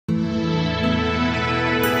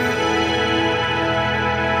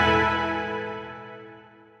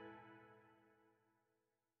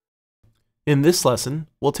In this lesson,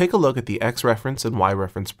 we'll take a look at the yReference and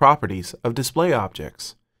yReference properties of display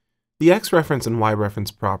objects. The yReference and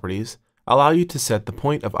yReference properties allow you to set the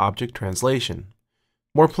point of object translation.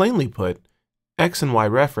 More plainly put, X and Y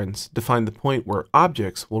reference define the point where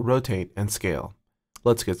objects will rotate and scale.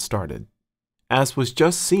 Let's get started. As was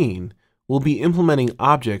just seen, we'll be implementing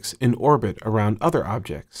objects in orbit around other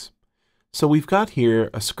objects. So we've got here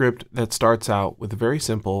a script that starts out with a very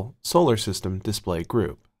simple solar system display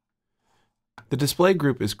group. The display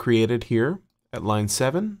group is created here at line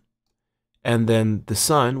 7, and then the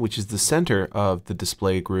sun, which is the center of the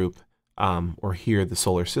display group, or here the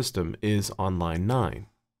solar system, is on line 9.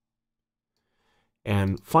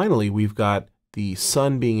 And finally, we've got the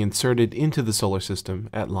sun being inserted into the solar system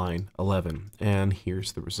at line 11, and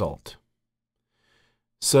here's the result.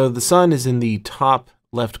 So the sun is in the top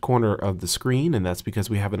left corner of the screen, and that's because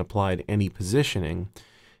we haven't applied any positioning.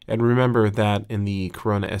 And remember that in the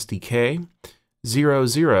Corona SDK, 0,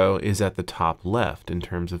 0 is at the top left in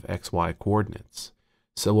terms of XY coordinates.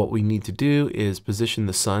 So what we need to do is position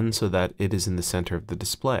the sun so that it is in the center of the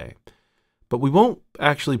display. But we won't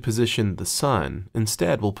actually position the sun.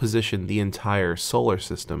 Instead, we'll position the entire solar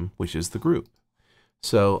system, which is the group.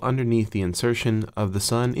 So underneath the insertion of the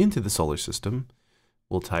sun into the solar system,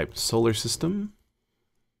 we'll type solar system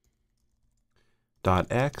dot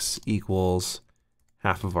x equals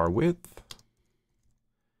half of our width,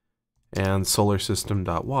 and solar system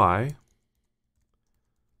dot y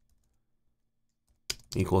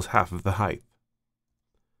equals half of the height.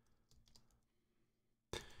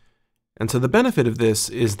 And so the benefit of this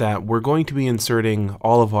is that we're going to be inserting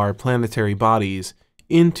all of our planetary bodies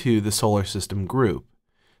into the solar system group.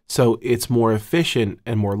 So it's more efficient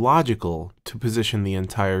and more logical to position the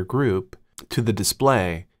entire group to the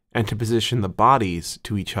display and to position the bodies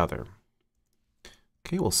to each other.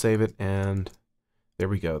 Okay, we'll save it, and there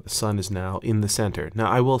we go. The sun is now in the center.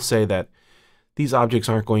 Now I will say that these objects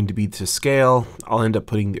aren't going to be to scale. I'll end up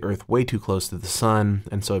putting the Earth way too close to the sun,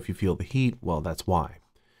 and so if you feel the heat, well, that's why.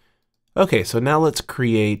 Okay, so now let's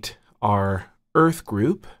create our Earth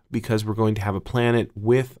group. Because we're going to have a planet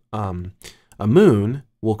with a moon,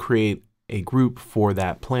 we'll create a group for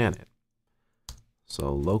that planet.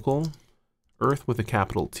 So local Earth with a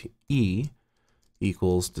capital E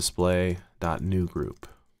equals display.newGroup.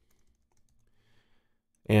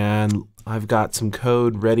 And I've got some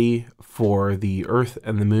code ready for the Earth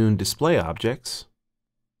and the moon display objects.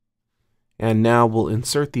 And now we'll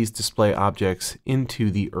insert these display objects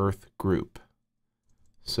into the Earth group.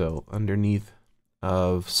 So underneath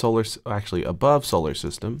of above solar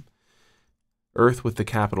system, Earth with the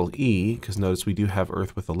capital E, because notice we do have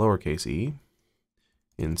Earth with a lowercase e,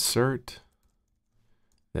 insert,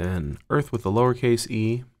 then Earth with the lowercase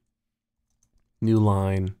e, new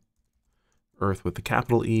line, Earth with the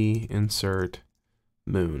capital E, insert,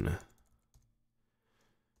 moon.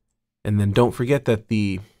 And then don't forget that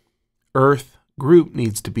the Earth group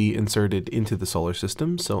needs to be inserted into the solar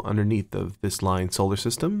system. So underneath of this line solar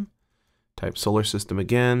system, type solar system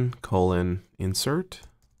again, colon, insert,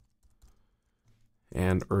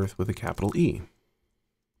 and Earth with a capital E.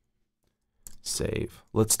 Save.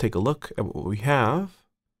 Let's take a look at what we have.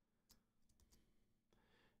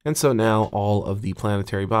 And so now all of the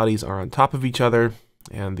planetary bodies are on top of each other,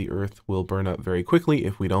 and the Earth will burn up very quickly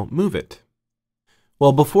if we don't move it.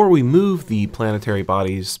 Well, before we move the planetary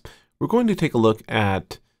bodies, we're going to take a look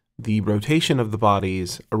at the rotation of the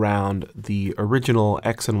bodies around the original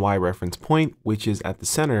X and Y reference point, which is at the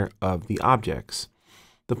center of the objects.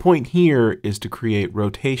 The point here is to create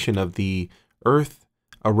rotation of the Earth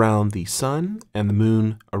around the sun and the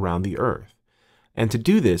moon around the Earth. And to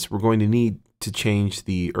do this, we're going to need to change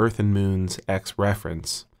the Earth and moon's X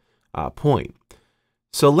reference point.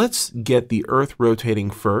 So let's get the Earth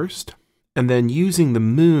rotating first, and then using the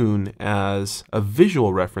moon as a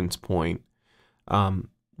visual reference point,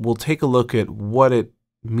 we'll take a look at what it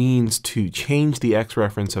means to change the X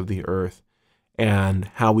reference of the Earth and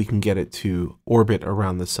how we can get it to orbit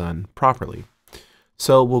around the sun properly.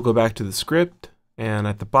 So we'll go back to the script, and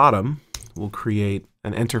at the bottom, we'll create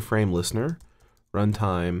an enter frame listener,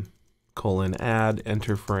 runtime, add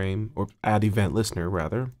enter frame, or add event listener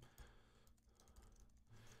rather,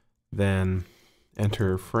 then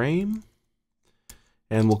enter frame,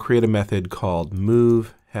 and we'll create a method called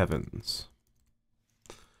move heavens.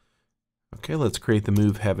 Okay, let's create the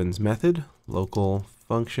move heavens method, local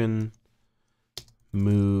function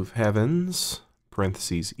move heavens,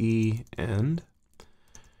 parentheses e end,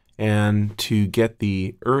 and to get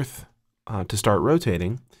the Earth to start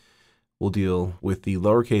rotating, we'll deal with the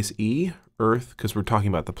lowercase e, Earth, because we're talking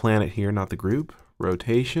about the planet here, not the group,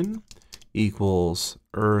 rotation equals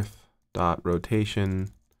Earth dot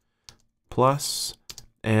rotation plus,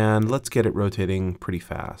 and let's get it rotating pretty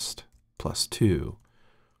fast, +2.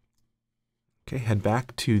 Okay, head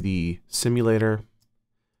back to the simulator,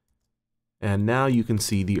 and now you can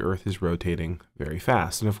see the Earth is rotating very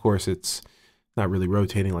fast. And of course, it's not really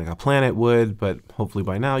rotating like a planet would, but hopefully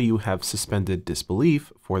by now you have suspended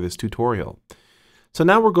disbelief for this tutorial. So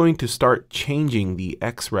now we're going to start changing the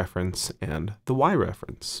X reference and the Y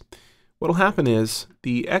reference. What'll happen is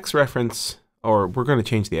the X reference, or we're going to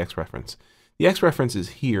change the X reference. The X reference is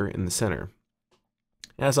here in the center.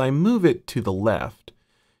 As I move it to the left,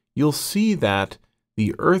 you'll see that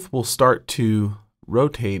the Earth will start to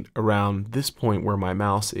rotate around this point where my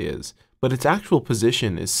mouse is, but its actual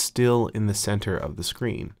position is still in the center of the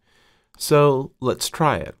screen. So let's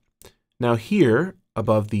try it. Now here,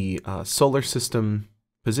 above the solar system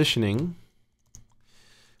positioning,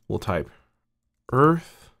 we'll type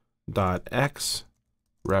Earth.x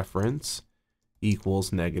reference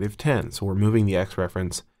equals -10. So we're moving the X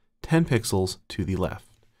reference 10 pixels to the left.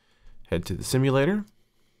 Head to the simulator.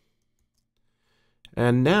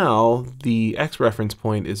 And now the X reference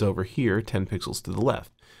point is over here, 10 pixels to the left.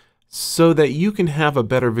 So that you can have a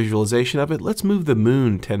better visualization of it, let's move the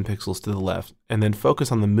moon 10 pixels to the left and then focus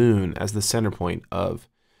on the moon as the center point of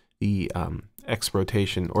the X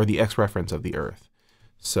rotation, or the X reference of the Earth.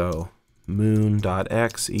 So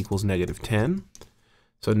moon.x equals -10.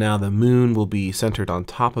 So now the moon will be centered on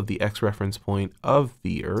top of the X reference point of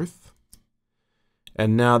the Earth.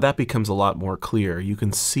 And now that becomes a lot more clear. You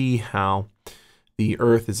can see how the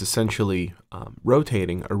Earth is essentially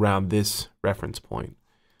rotating around this reference point.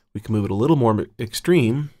 We can move it a little more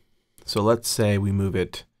extreme. So let's say we move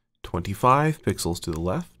it 25 pixels to the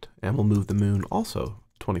left, and we'll move the moon also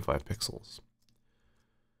 25 pixels.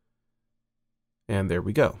 And there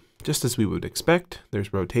we go. Just as we would expect,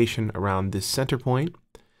 there's rotation around this center point.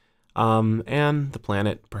 And the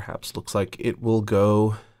planet perhaps looks like it will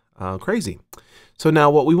go crazy. So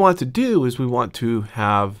now what we want to do is we want to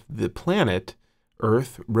have the planet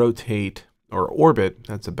Earth rotate, or orbit,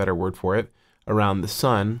 that's a better word for it, around the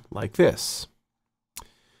sun like this.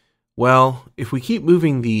 Well, if we keep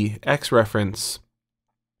moving the X reference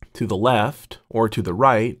to the left or to the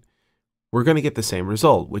right, we're going to get the same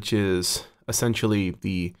result, which is essentially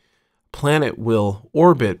the planet will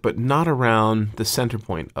orbit, but not around the center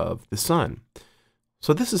point of the sun.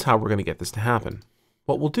 So this is how we're going to get this to happen.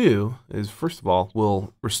 What we'll do is, first of all,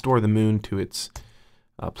 we'll restore the moon to its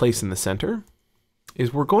place in the center.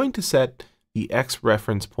 Is we're going to set the X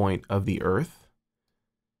reference point of the Earth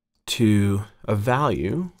to a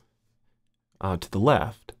value to the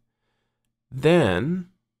left. Then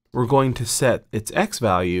we're going to set its X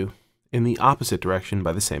value in the opposite direction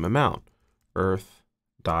by the same amount.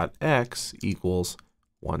 Earth.x equals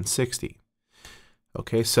 160.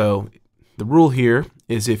 Okay, so the rule here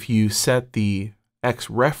is if you set the X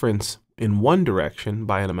reference in one direction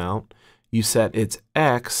by an amount, you set its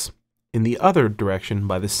X in the other direction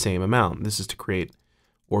by the same amount. This is to create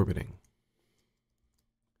orbiting.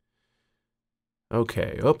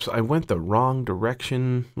 Okay, oops, I went the wrong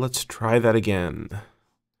direction. Let's try that again.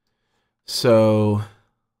 So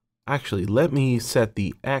actually, let me set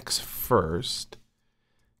the X first,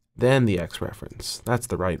 then the X reference. That's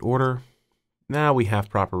the right order. Now we have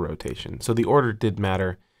proper rotation. So the order did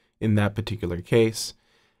matter in that particular case,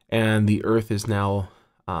 and the Earth is now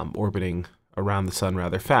orbiting around the sun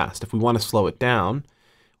rather fast. If we want to slow it down,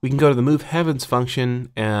 we can go to the move heavens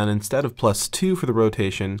function, and instead of +2 for the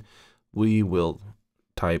rotation, we will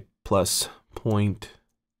type let's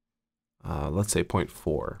say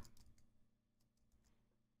 0.4.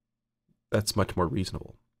 That's much more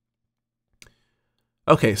reasonable.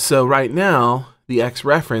 Okay, so right now the X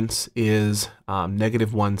reference is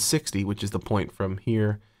 -160, which is the point from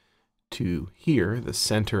here to here, the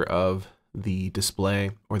center of the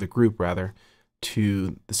display, or the group rather,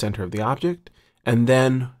 to the center of the object, and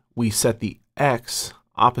then we set the X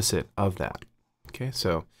opposite of that. Okay,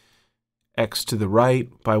 so X to the right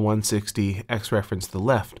by 160, X reference to the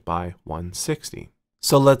left by 160.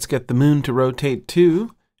 So let's get the moon to rotate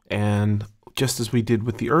too, and just as we did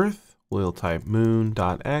with the Earth, we'll type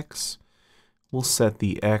moon.x. We'll set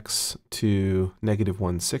the X to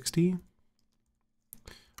 -160.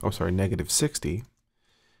 Oh, sorry, -60,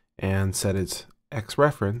 and set its X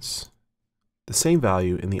reference the same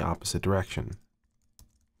value in the opposite direction.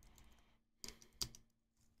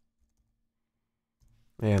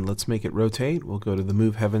 And let's make it rotate. We'll go to the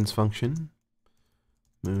move heavens function.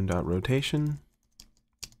 Moon.rotation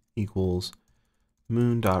equals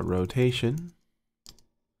moon.rotation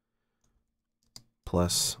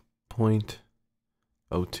plus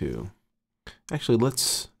 0.02. Actually,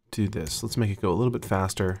 let's do this. Let's make it go a little bit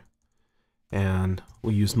faster, and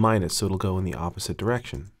we'll use minus so it'll go in the opposite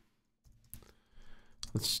direction.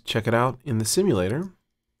 Let's check it out in the simulator.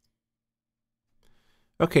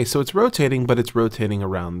 Okay, so it's rotating, but it's rotating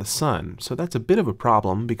around the sun. So that's a bit of a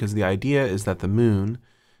problem because the idea is that the moon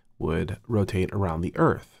would rotate around the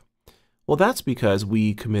Earth. Well, that's because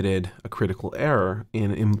we committed a critical error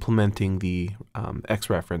in implementing the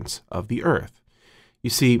yReference of the Earth.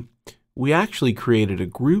 You see, we actually created a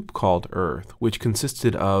group called Earth, which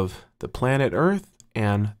consisted of the planet Earth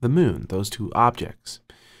and the moon, those two objects.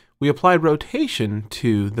 We applied rotation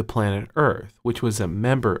to the planet Earth, which was a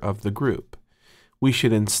member of the group. We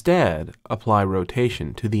should instead apply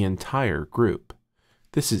rotation to the entire group.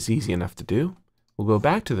 This is easy enough to do. We'll go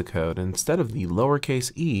back to the code, and instead of the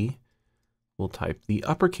lowercase e, we'll type the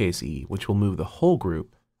uppercase E, which will move the whole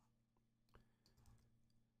group.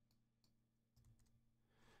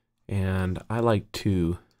 And I like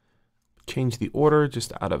to change the order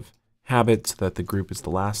just out of habit so that the group is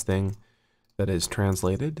the last thing that is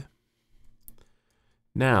translated.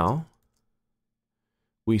 Now,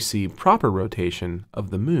 we see proper rotation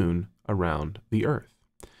of the moon around the Earth.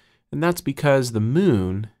 And that's because the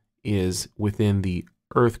moon is within the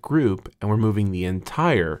Earth group and we're moving the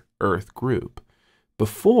entire Earth group.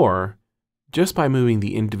 Before, just by moving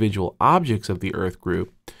the individual objects of the Earth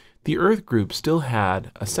group still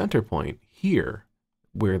had a center point here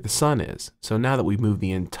where the sun is. So now that we've moved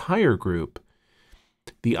the entire group,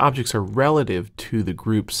 the objects are relative to the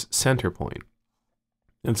group's center point.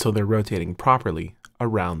 And so they're rotating properly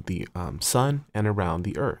around the sun and around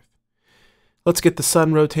the Earth. Let's get the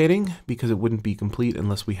sun rotating because it wouldn't be complete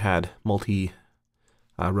unless we had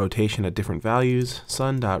rotation at different values.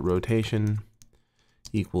 Sun.rotation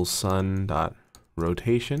equals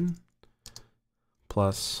sun.rotation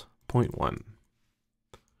plus 0.1.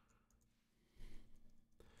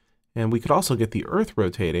 And we could also get the Earth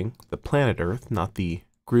rotating, the planet Earth, not the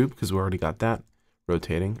group, because we already got that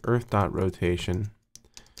rotating. Earth.rotation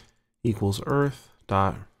equals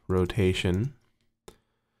Earth.rotation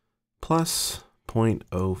plus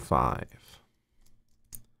 0.05.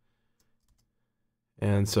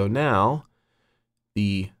 And so now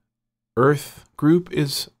the Earth group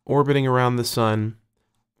is orbiting around the sun.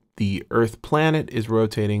 The Earth planet is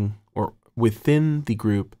rotating, or within the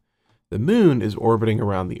group, the moon is orbiting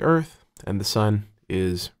around the Earth, and the sun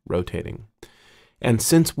is rotating. And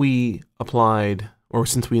since we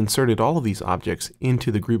inserted all of these objects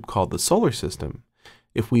into the group called the solar system,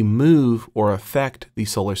 if we move or affect the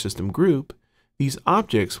solar system group, these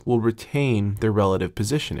objects will retain their relative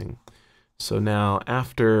positioning. So now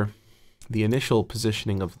after the initial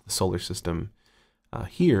positioning of the solar system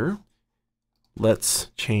here,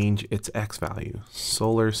 let's change its x value.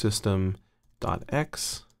 Solar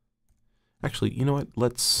system.x. Actually, you know what?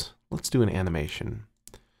 Let's do an animation.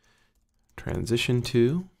 Transition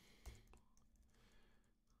to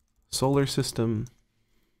solar system,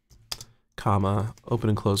 comma, open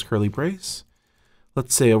and close curly brace.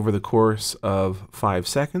 Let's say over the course of 5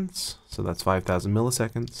 seconds, so that's 5,000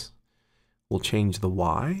 milliseconds, we'll change the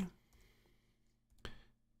y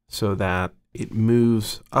so that it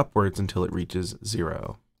moves upwards until it reaches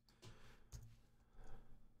 0.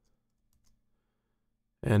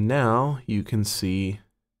 And now you can see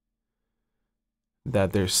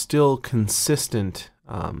that there's still consistent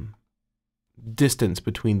distance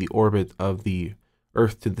between the orbit of the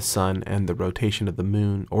Earth to the sun and the rotation of the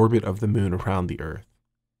moon, orbit of the moon around the Earth.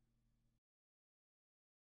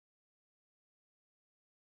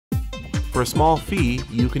 For a small fee,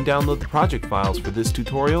 you can download the project files for this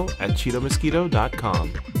tutorial at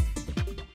cheetomoskeeto.com.